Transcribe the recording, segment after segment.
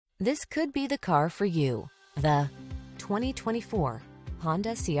This could be the car for you. The 2024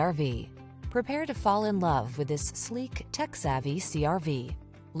 Honda CR-V. Prepare to fall in love with this sleek, tech-savvy CR-V.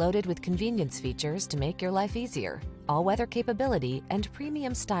 Loaded with convenience features to make your life easier, all-weather capability, and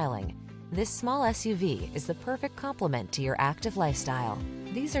premium styling, this small SUV is the perfect complement to your active lifestyle.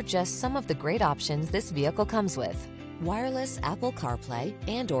 These are just some of the great options this vehicle comes with: wireless Apple CarPlay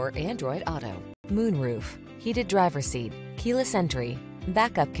and/or Android Auto, moonroof, heated driver's seat, keyless entry,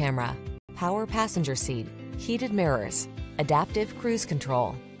 backup camera, power passenger seat, heated mirrors, adaptive cruise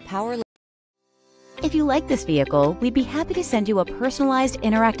control, power. If you like this vehicle, we'd be happy to send you a personalized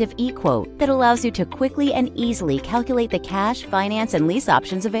interactive e-quote that allows you to quickly and easily calculate the cash, finance, and lease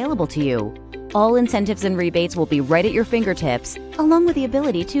options available to you. All incentives and rebates will be right at your fingertips, along with the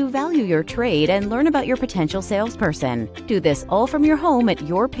ability to value your trade and learn about your potential salesperson. Do this all from your home at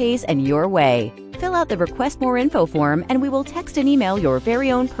your pace and your way. Fill out the Request More Info form and we will text and email your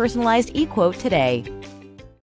very own personalized e-quote today.